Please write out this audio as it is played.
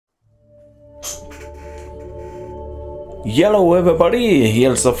Hello everybody,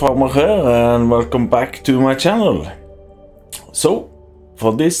 here's the farmer here and welcome back to my channel. So,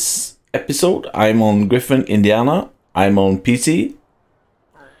 for this episode I'm on Griffin, Indiana. I'm on PC.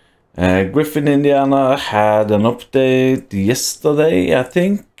 Griffin, Indiana had an update yesterday, I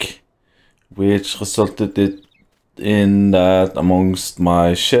think, which resulted in that amongst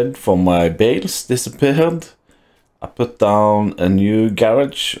my shed for my bales disappeared. I put down a new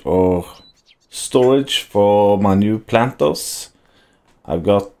garage or storage for my new planters. I've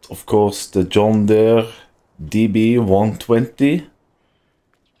got, of course, the John Deere DB120,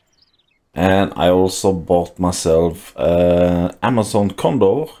 and I also bought myself Amazon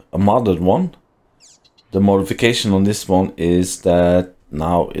Condor, a modded one. The modification on this one is that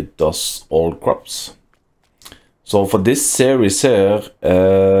now it does all crops. So for this series here,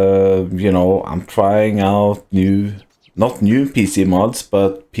 you know, I'm trying out not new PC mods,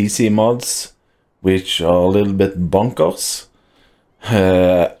 but PC mods which are a little bit bonkers.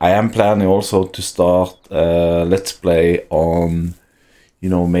 I am planning also to start Let's Play on, you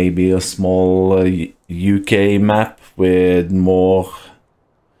know, maybe a small UK map with more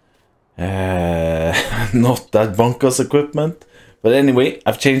not that bonkers equipment. But anyway,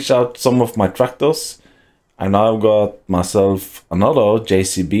 I've changed out some of my tractors. I now got myself another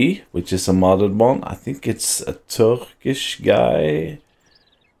JCB, which is a modded one. I think it's a Turkish guy.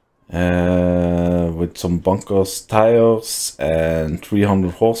 With some bunkers tires and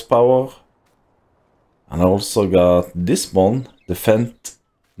 300 horsepower. And I also got this one, the Fendt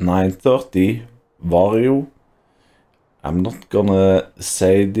 930 Vario. I'm not gonna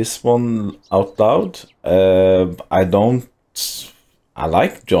say this one out loud. I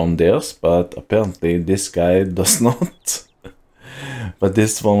like John Deere's, but apparently this guy does not. But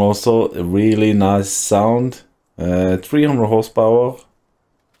this one also a really nice sound. 300 horsepower.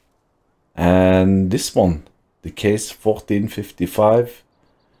 And this one, the Case 1455,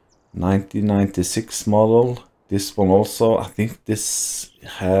 1996 model. This one also, I think this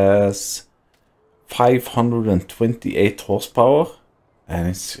has 528 horsepower, and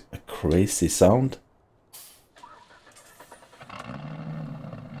it's a crazy sound.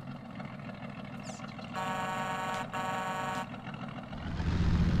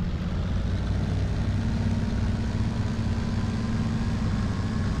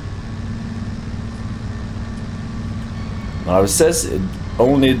 Now it says it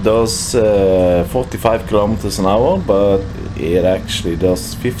only does 45 kilometers an hour, but it actually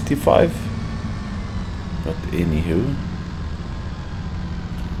does 55. But anywho,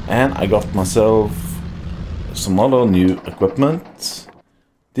 and I got myself some other new equipment.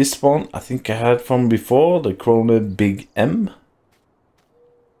 This one I think I had from before, the Krone Big M.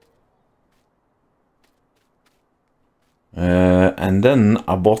 And then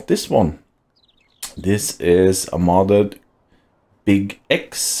I bought this one. This is a modded Big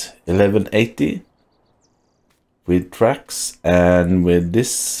X 1180 with tracks, and with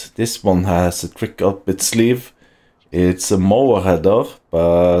this one has a trick up its sleeve. It's a mower header,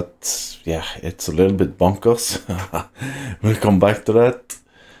 but yeah, it's a little bit bonkers. We'll come back to that.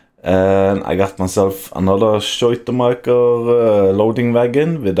 And I got myself another Scheutermacher loading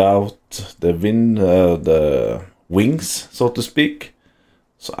wagon without the wings, so to speak.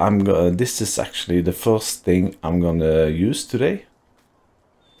 So this is actually the first thing I'm gonna use today.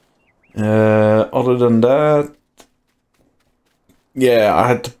 Other than that, yeah, I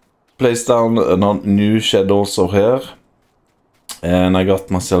had to place down a new shed also here, and I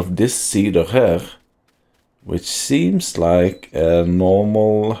got myself this cedar here, which seems like a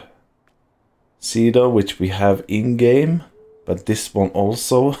normal cedar which we have in game, but this one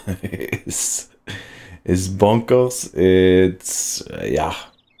also is bonkers. It's yeah,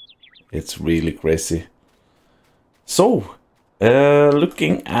 it's really crazy. So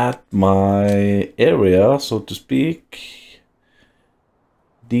looking at my area, so to speak,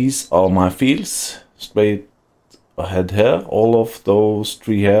 these are my fields straight ahead here. All of those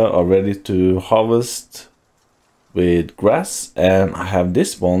three here are ready to harvest with grass, and I have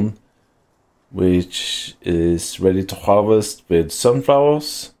this one which is ready to harvest with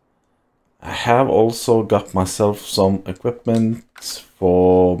sunflowers. I have also got myself some equipment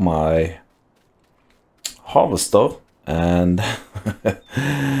for my harvester, and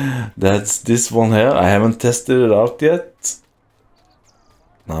that's this one here. I haven't tested it out yet.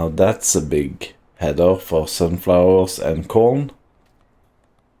 Now that's a big header for sunflowers and corn.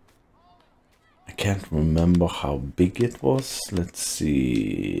 I can't remember how big it was. Let's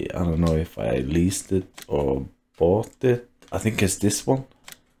see. I don't know if I leased it or bought it. I think it's this one.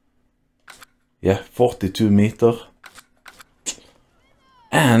 Yeah, 42 meter.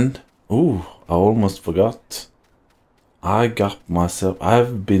 And, ooh, I almost forgot. I got myself,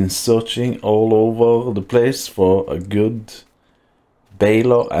 I've been searching all over the place for a good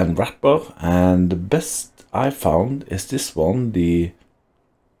baler and wrapper, and the best I found is this one,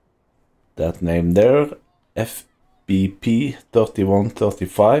 that name there, FBP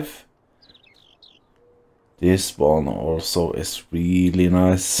 3135. This one also is really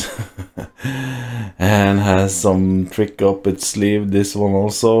nice and has some trick up its sleeve. This one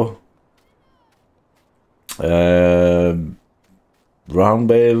also. Round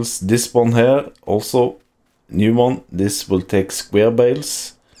bales. This one here also new one. This will take square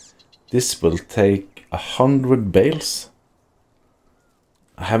bales. This will take 100 bales.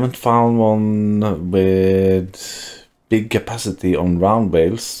 I haven't found one with big capacity on round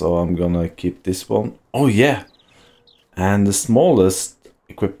bales, so I'm gonna keep this one. Oh yeah, and the smallest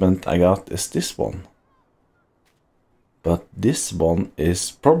equipment I got is this one. But this one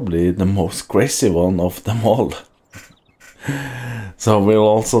is probably the most crazy one of them all. So we'll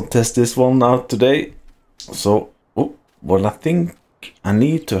also test this one out today. So, oh, well, I think I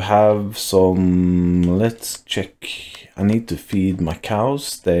need to have some, let's check. I need to feed my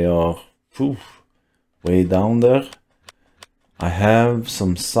cows. They are way down there. I have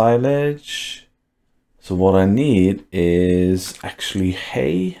some silage. So what I need is actually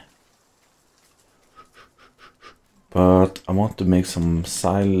hay. But I want to make some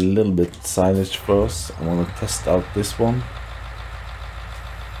little bit silage first. I want to test out this one.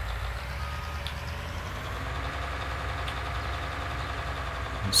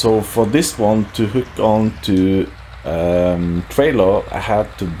 So for this one to hook on to trailer, I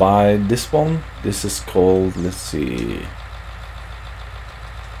had to buy this one. This is called, let's see.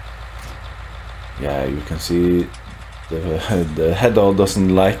 Yeah, you can see the header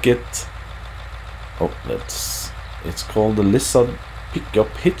doesn't like it. Oh, it's called the Lizard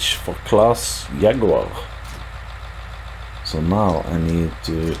Pickup Hitch for Class Jaguar. So now I need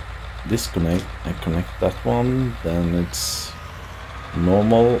to disconnect and connect that one, then it's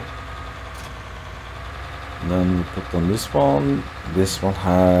normal. Then we put on this one. This one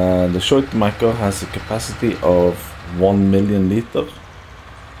the Scheutermacher has a capacity of 1 million liter.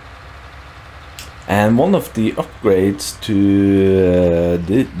 And one of the upgrades to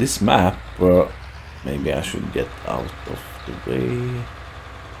this map, maybe I should get out of the way,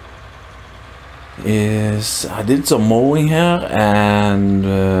 is I did some mowing here, and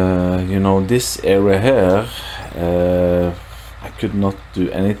you know, this area here, I could not do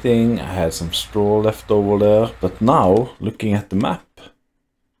anything. I had some straw left over there, but now looking at the map,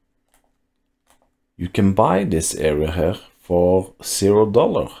 you can buy this area here for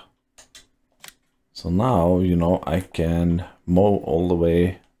 $0. So now, you know, I can mow all the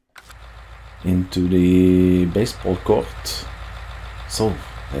way into the baseball court. So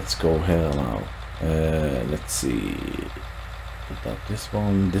let's go here now. Let's see. Put out this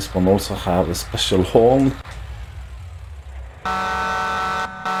one. This one also have a special horn.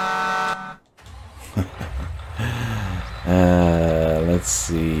 Let's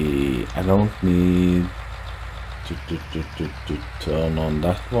see. I don't need to turn on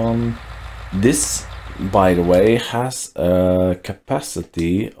that one. This, by the way, has a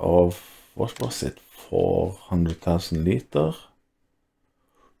capacity of, what was it, 400,000 liter?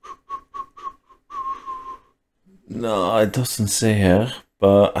 No, it doesn't say here,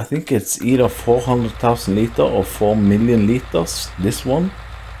 but I think it's either 400,000 liter or 4 million liters, this one.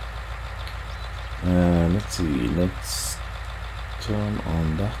 Let's see, let's turn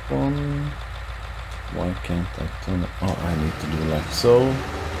on that one. Why can't I turn it? Oh, I need to do like so.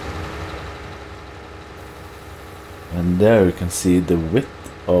 And there you can see the width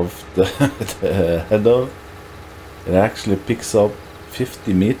of the, the header. It actually picks up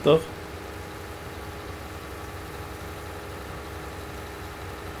 50 meters.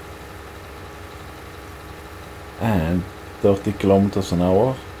 And 30 kilometers an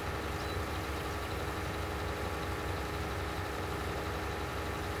hour.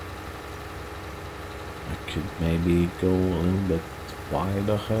 I could maybe go a little bit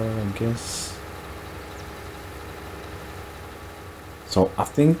wider here, I guess. So I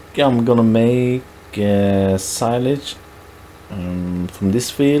think I'm gonna make silage from this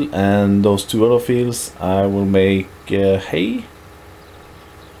field, and those two other fields I will make hay.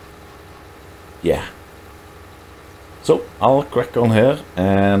 Yeah. So I'll crack on here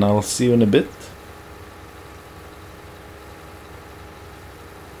and I'll see you in a bit.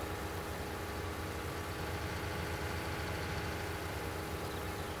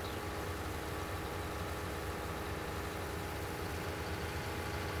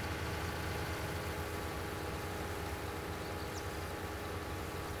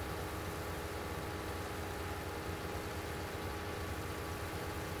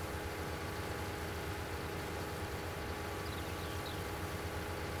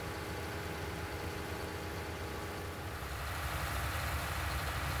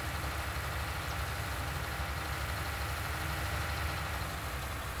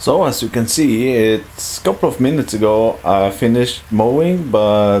 So as you can see, it's a couple of minutes ago I finished mowing,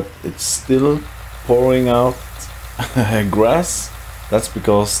 but it's still pouring out grass. That's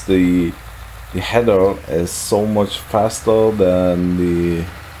because the header is so much faster than the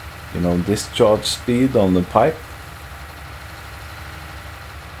discharge speed on the pipe.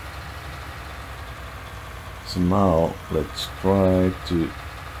 So now let's try to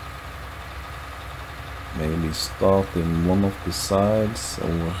maybe start in one of the sides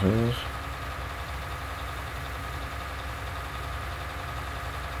over here.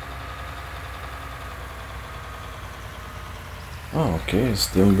 Oh, okay,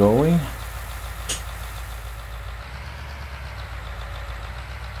 still going.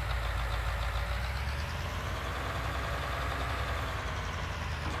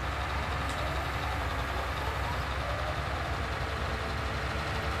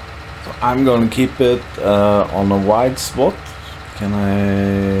 I'm gonna keep it on a wide spot. Can I?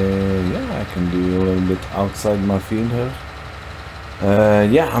 Yeah, I can do a little bit outside my field here.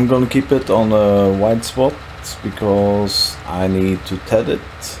 Yeah, I'm gonna keep it on a wide spot because I need to TED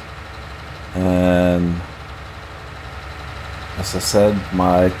it. And as I said,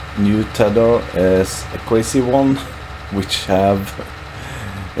 my new tether is a crazy one, which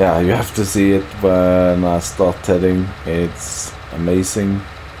yeah, you have to see it when I start tedding. It's amazing.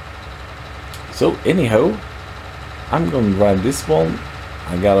 So anyhow, I'm gonna drive this one.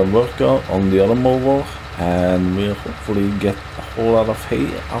 I got a worker on the other mower, and we'll hopefully get a whole lot of hay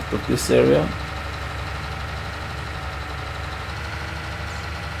out of this area.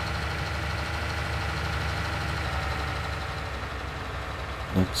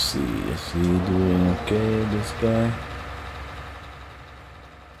 Let's see, is he doing okay, this guy?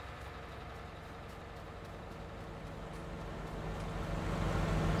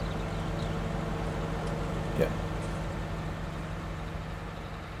 Yeah.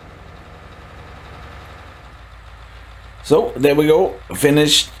 So there we go,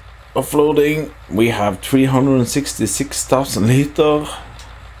 finished offloading. We have 366,000 liter.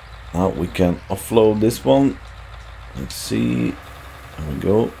 Now we can offload this one. Let's see. There we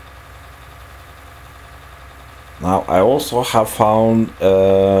go. Now I also have found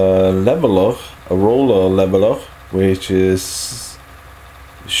a leveler, a roller leveler, which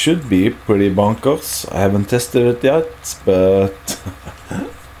should be pretty bonkers. I haven't tested it yet, but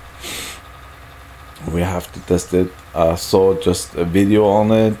we have to test it. I saw just a video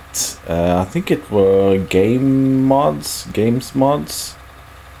on it. I think it were gamesmods.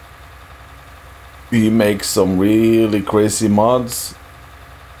 He makes some really crazy mods,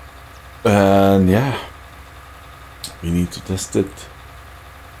 and yeah, we need to test it.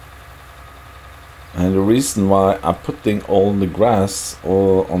 And the reason why I'm putting all the grass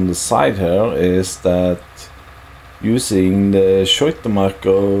on the side here is that using the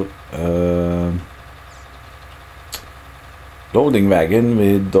Scheutermarker loading wagon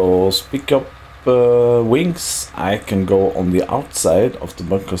with those pickup wings, I can go on the outside of the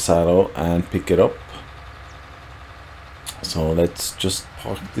bunker saddle and pick it up. So let's just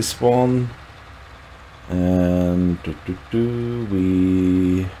park this one, and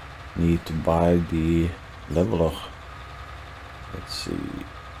we need to buy the leveler. Let's see.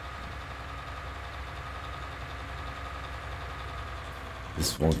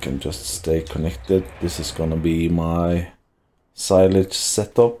 This one can just stay connected. This is gonna be my silage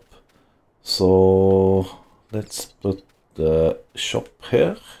setup. So let's put the shop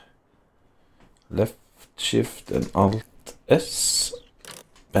here. Left shift and alt S.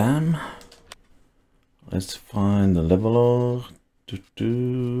 Bam. Let's find the leveler.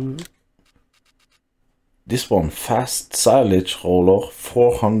 This one, fast silage roller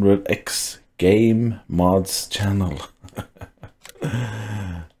 400X game mods channel.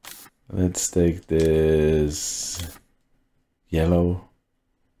 Let's take this yellow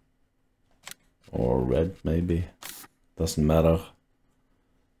or red, maybe, doesn't matter.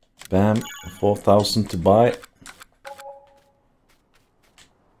 Bam, 4,000 to buy.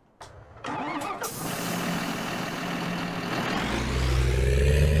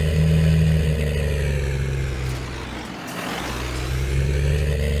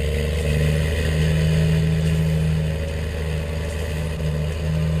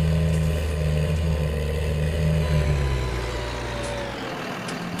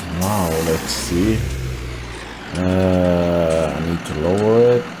 Now let's see. I need to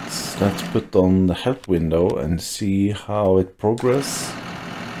lower it. Let's put on the help window and see how it progresses.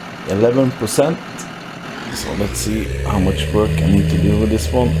 11%. So let's see how much work I need to do with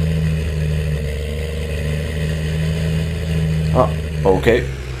this one. Ah, okay.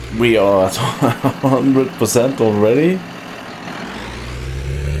 We are at 100% already.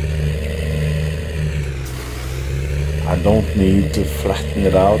 don't need to flatten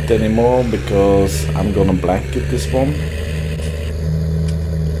it out anymore because I'm gonna blanket this one.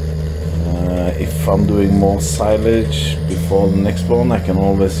 If I'm doing more silage before the next one, I can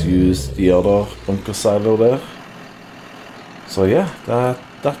always use the other bunker silo there. So yeah,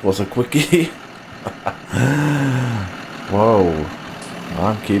 that was a quickie. Whoa,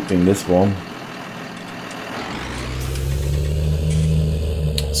 I'm keeping this one.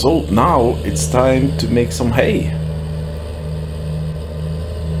 So now it's time to make some hay.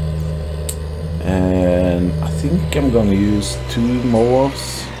 And I think I'm gonna use 2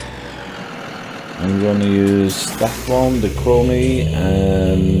 mowers. I'm gonna use that one, the Crony,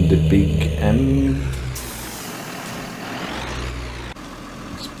 and the Big M.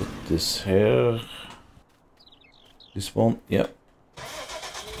 Let's put this here. This one, yep.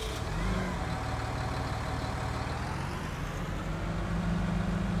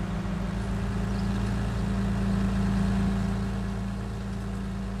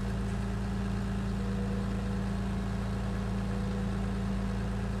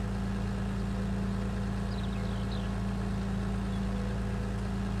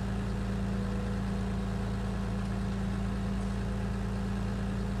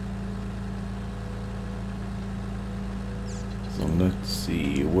 So let's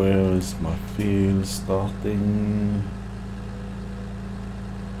see, where is my field starting?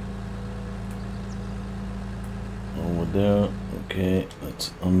 Over there. Okay,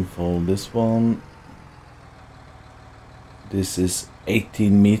 let's unfold this one. This is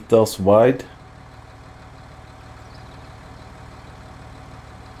 18 meters wide.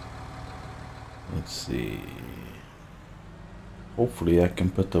 Let's see. Hopefully I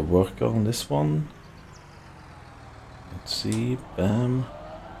can put a worker on this one. Let's see, bam.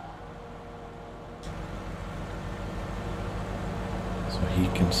 So he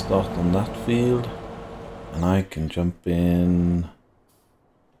can start on that field, and I can jump in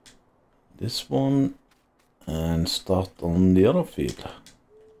this one and start on the other field.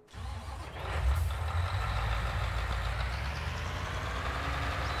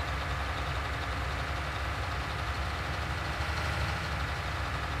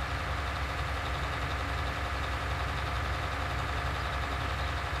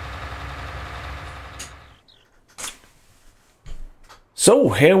 So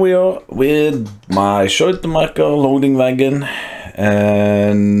here we are with my Scheutermacher loading wagon,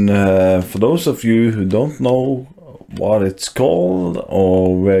 and for those of you who don't know what it's called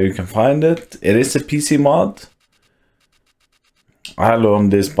or where you can find it, it is a PC mod. I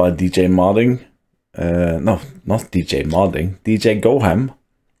learned this by DJ modding, no, not DJ modding, DJ Goham.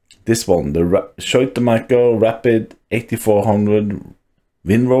 This one, the Scheutermacher Rapid 8400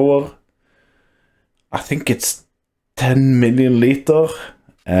 windrower. I think it's 10 million liter,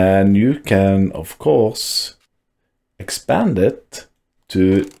 and you can of course expand it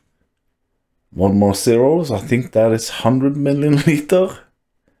to one more zeros. I think that is 100 million liter,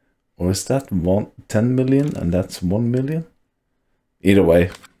 or is that 10 million and that's 1 million? Either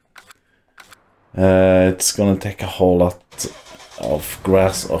way, it's gonna take a whole lot of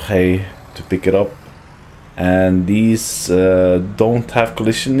grass or hay to pick it up, and these don't have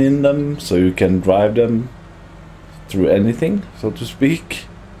collision in them, so you can drive them through anything, so to speak.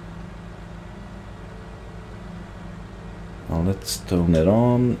 Now let's turn it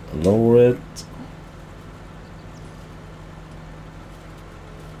on, lower it.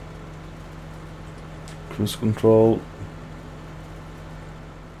 Cruise control.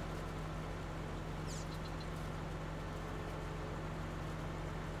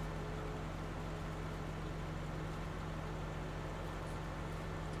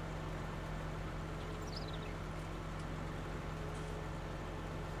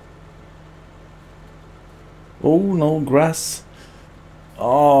 Oh, no grass.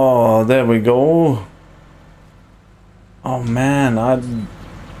 Oh, there we go. Oh man,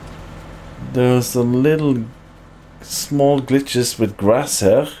 there's a little small glitches with grass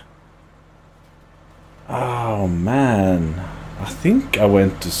here. Oh man, I think I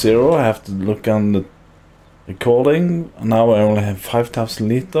went to 0. I have to look on the recording. Now I only have 5,000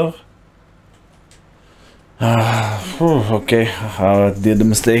 liter. Okay, I did a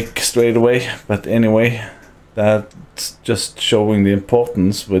mistake straight away, but anyway. That's just showing the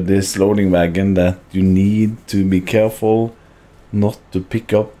importance with this loading wagon, that you need to be careful not to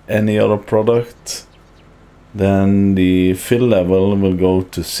pick up any other product. Then the fill level will go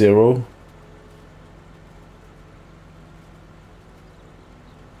to 0.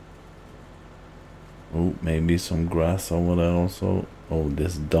 Oh, maybe some grass over there also. Oh,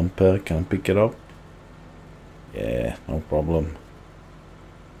 this dumper can pick it up. Yeah, no problem.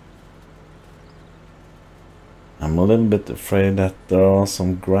 I'm a little bit afraid that there are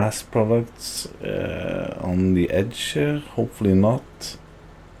some grass products on the edge here. Hopefully not.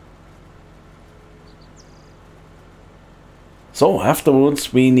 So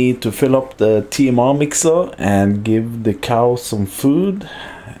afterwards we need to fill up the TMR mixer and give the cow some food.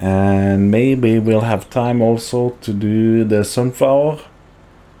 And maybe we'll have time also to do the sunflower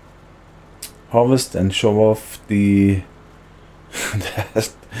harvest and show off the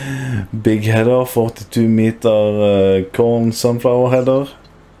that big header, 42-meter corn sunflower header.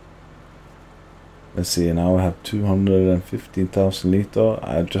 Let's see, now I have 215,000 liter.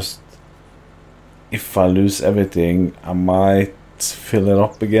 I just, if I lose everything, I might fill it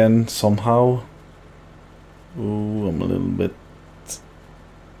up again somehow. Ooh, I'm a little bit,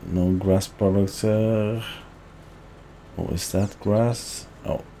 no grass products here. Oh, is that grass?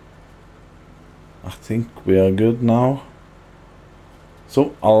 Oh, I think we are good now.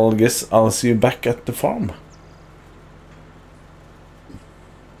 So I'll guess I'll see you back at the farm.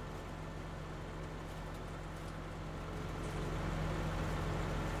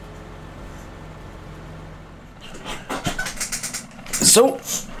 So,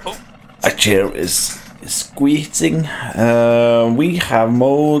 a chair is squeezing. We have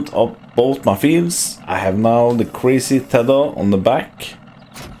mowed up both my fields. I have now the crazy tether on the back,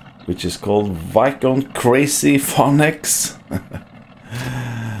 which is called Vicon Crazy Farnex.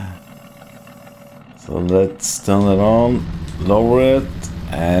 So let's turn it on, lower it,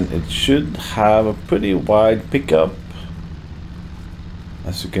 and it should have a pretty wide pickup,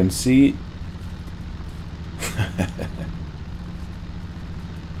 as you can see.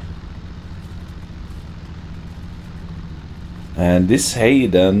 And this hay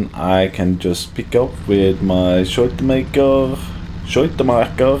then I can just pick up with my Scheutermaker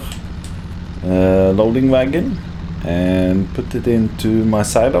loading wagon and put it into my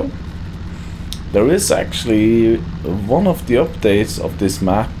silo. There is actually one of the updates of this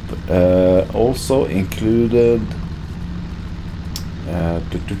map also included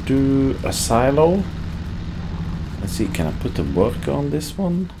a silo. Let's see, can I put a worker on this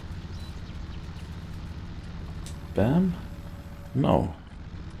one? Bam. No.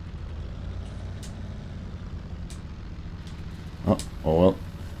 Oh well.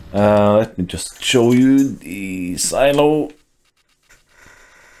 Let me just show you the silo.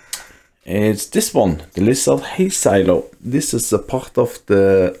 It's this one, the Lizard Hay Silo. This is a part of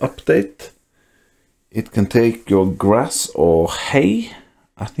the update. It can take your grass or hay,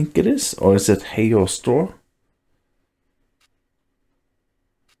 I think it is, or is it hay or straw?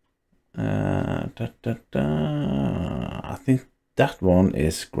 I think that one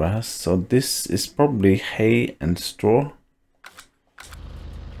is grass, so this is probably hay and straw.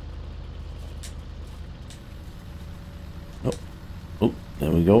 Oh,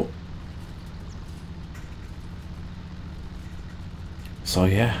 there we go. So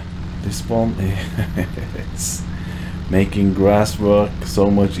yeah, this one is making grass work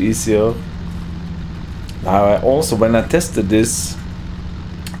so much easier. Now I also, when I tested this,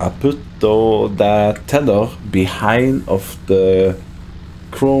 I put that tether behind of the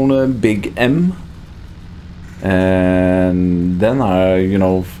Krone Big M, and then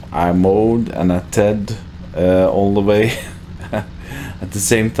I mowed and I ted all the way at the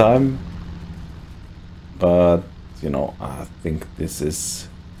same time. But I think this is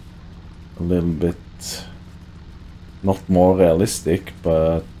a little bit not more realistic,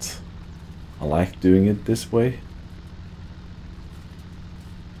 but I like doing it this way.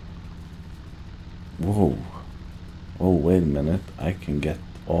 Whoa. Oh, wait a minute. I can get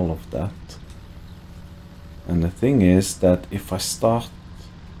all of that. And the thing is that if I start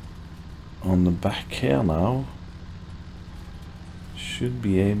on the back here now, should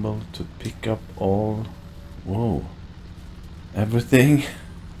be able to pick up all... Whoa. Everything.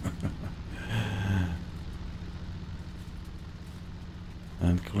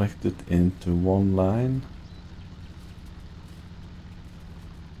 And collect it into one line.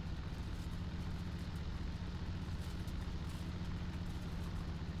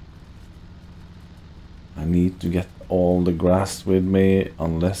 I need to get all the grass with me,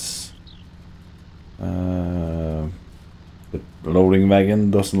 unless the loading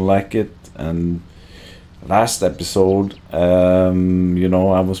wagon doesn't like it. And last episode, I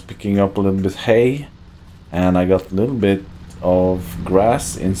was picking up a little bit hay, and I got a little bit of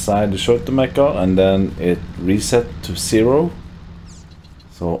grass inside the Scheutermaker, and then it reset to 0.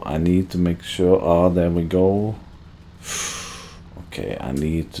 So I need to make sure, there we go. Okay, I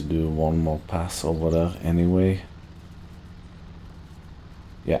need to do one more pass over there anyway.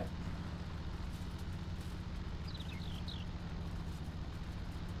 Yeah.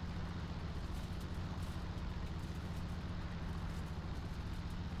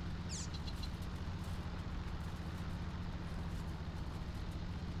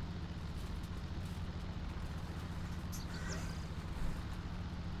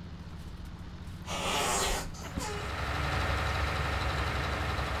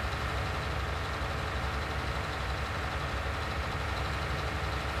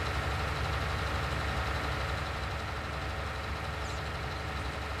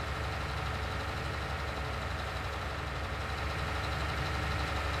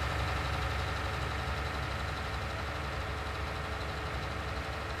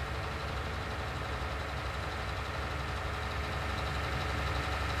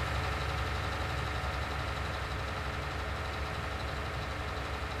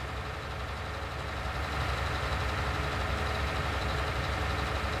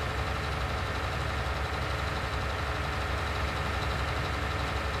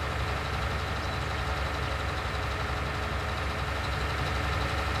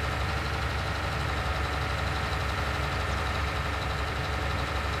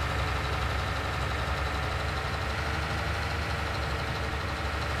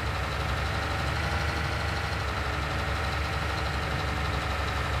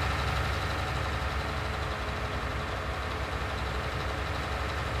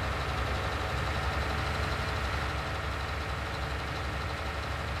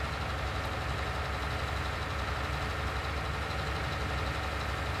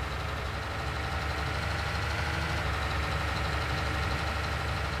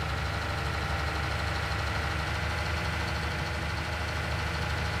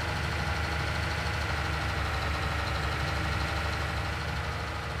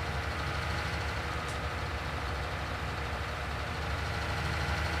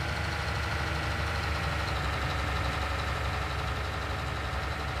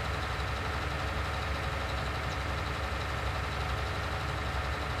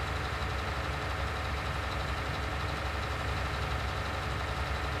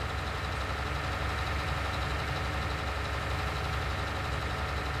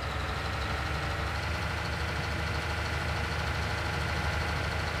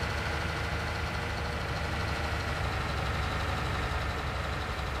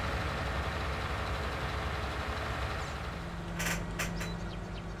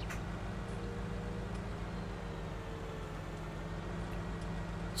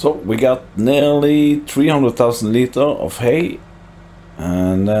 So we got nearly 300,000 liter of hay,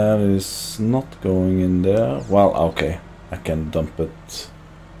 and that is not going in there. Well, okay, I can dump it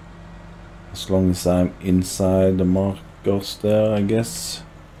as long as I'm inside the markers there, I guess.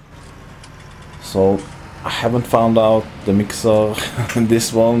 So I haven't found out the mixer in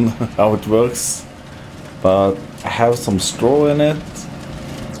this one, how it works, but I have some straw in it.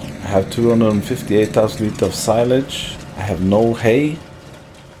 I have 258,000 liters of silage. I have no hay.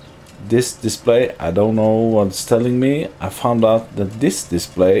 This display, I don't know what it's telling me. I found out that this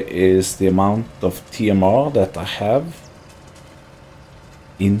display is the amount of TMR that I have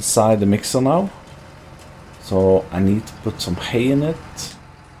inside the mixer now. So I need to put some hay in it.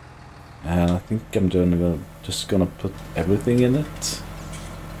 And I think I'm just gonna put everything in it.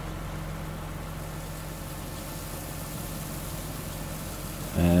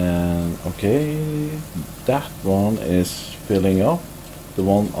 And okay, that one is filling up. The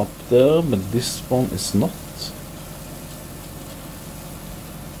one up there, but this one is not.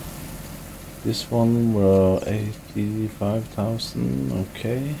 This one were 85,000,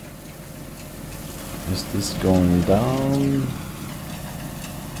 okay. Is this going down?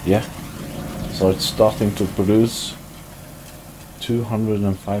 Yeah. So it's starting to produce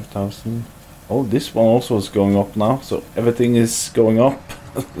 205,000. Oh, this one also is going up now, so everything is going up.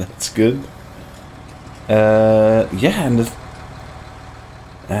 That's good. Yeah, and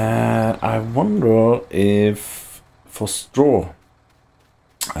I wonder if for straw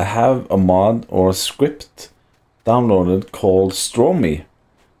I have a mod or a script downloaded called Straw Me.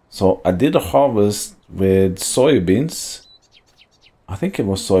 So I did a harvest with soybeans. I think it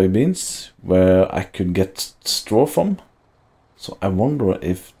was soybeans where I could get straw from. So I wonder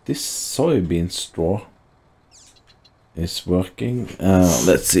if this soybean straw is working.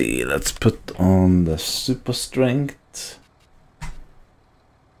 Let's see, let's put on the super strength.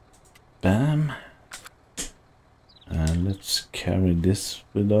 Bam. And let's carry this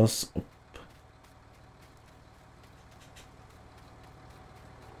with us up.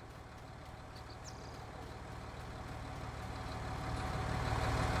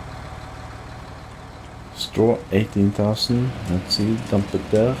 Straw 18,000. Let's see, dump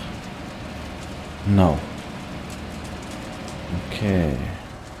it there. No. Okay.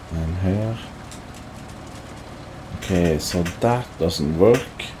 And here. Okay, so that doesn't work.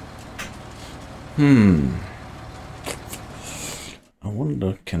 I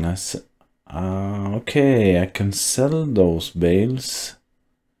wonder, can I sell? Okay, I can sell those bales.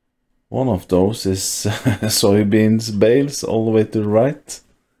 One of those is soybeans bales all the way to the right.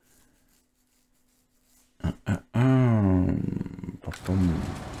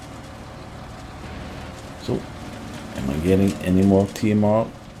 So, am I getting any more TMR?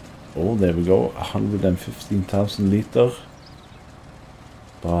 Oh, there we go, 115,000 liter.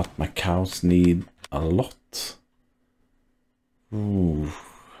 But my cows need a lot. Ooh,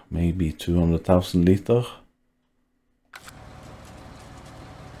 maybe 200,000 liter.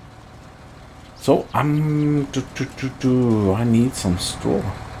 So I need some straw.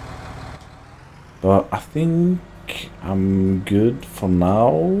 But I think I'm good for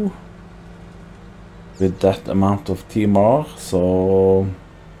now with that amount of TMR. So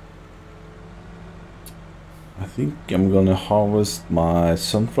I think I'm gonna harvest my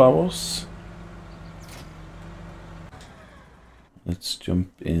sunflowers. Let's jump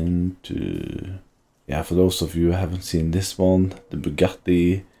into, yeah, for those of you who haven't seen this one, the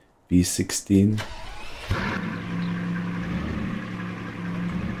Bugatti V16.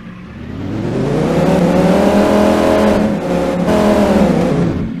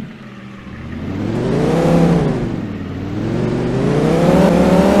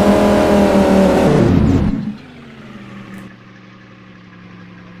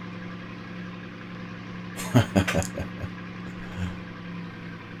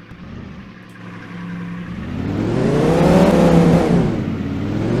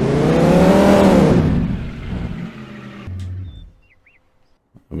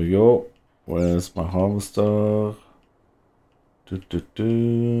 There we go. Where's my harvester?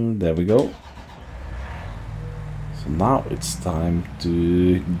 There we go. So now it's time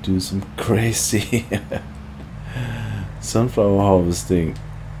to do some crazy sunflower harvesting.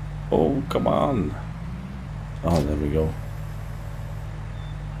 Oh, come on. Oh, there we go.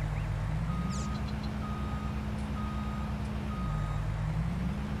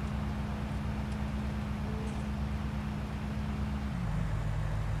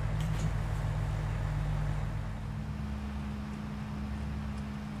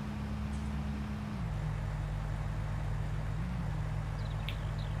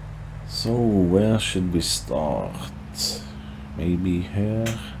 So where should we start? maybe here.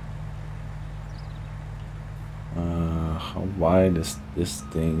 How wide is this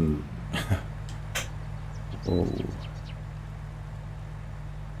thing? Whoa.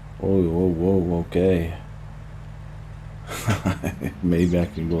 Oh, whoa, whoa, okay. Maybe I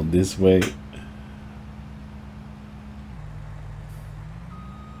can go this way.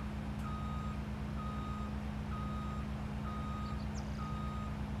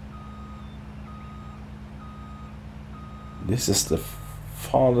 This is the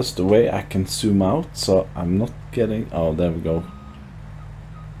farthest away I can zoom out, so I'm not getting... Oh, there we go.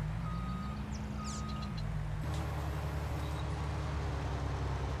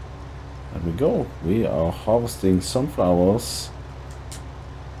 There we go. We are harvesting sunflowers.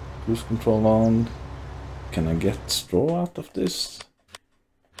 Cruise control on. Can I get straw out of this?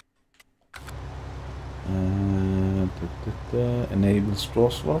 Enable straw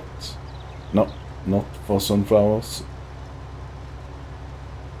slot. No, not for sunflowers.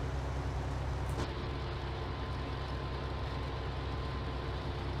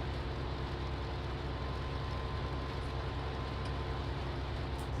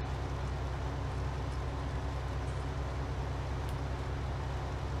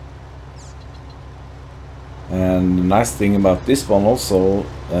 And the nice thing about this one also,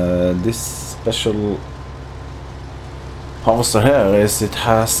 this special harvester here, is it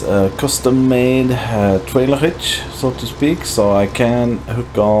has a custom made trailer hitch, so to speak, so I can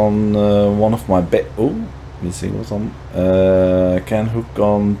hook on one of my I can hook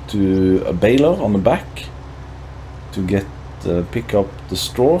on to a baler on the back to get pick up the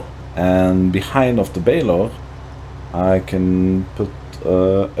straw, and behind of the baler I can put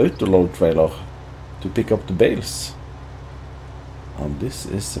auto load trailer to pick up the bales. This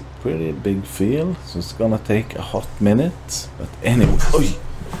is a pretty big field, so it's gonna take a hot minute. But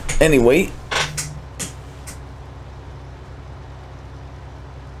anyway,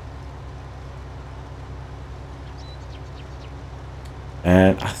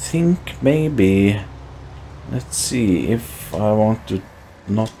 and I think maybe, let's see, if I want to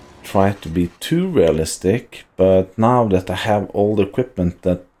not try to be too realistic, but now that I have all the equipment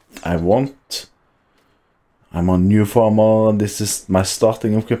that I want, I'm a new farmer, this is my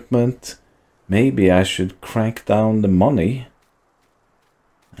starting equipment, maybe I should crank down the money.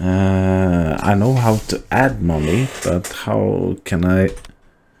 I know how to add money, but how can I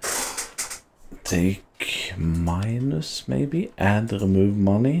take minus, maybe? Add, remove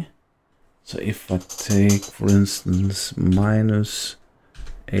money. So if I take, for instance, minus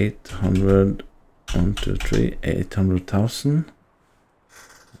 800, 1, 2, 3, 800,000,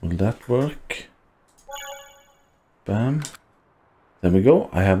 will that work? Bam. There we go.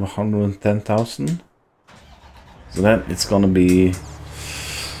 I have 110,000. So then it's gonna be,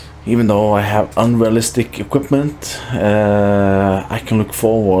 even though I have unrealistic equipment, I can look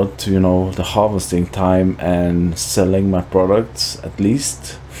forward to, you know, the harvesting time and selling my products at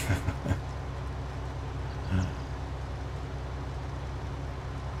least.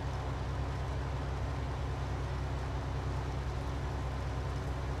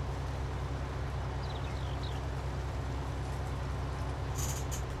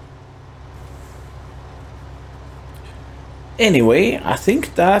 Anyway, I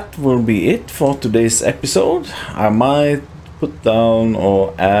think that will be it for today's episode. I might put down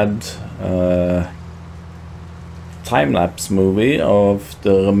or add a time-lapse movie of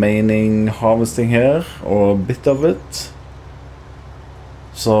the remaining harvesting here, or a bit of it.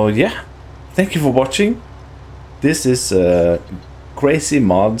 So yeah, thank you for watching. This is a crazy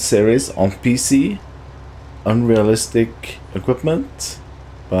mod series on PC. Unrealistic equipment,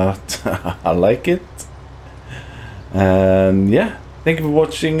 but I like it. And yeah, thank you for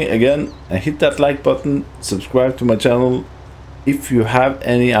watching again, and hit that like button, subscribe to my channel. If you have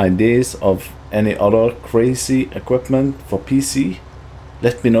any ideas of any other crazy equipment for PC,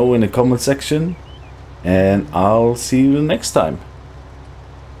 let me know in the comment section, and I'll see you next time.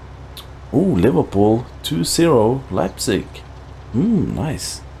 Ooh, Liverpool 2-0 Leipzig.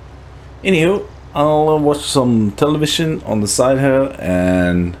 Nice. Anywho, I'll watch some television on the side here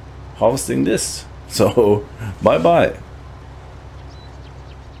and harvesting this. So, bye bye.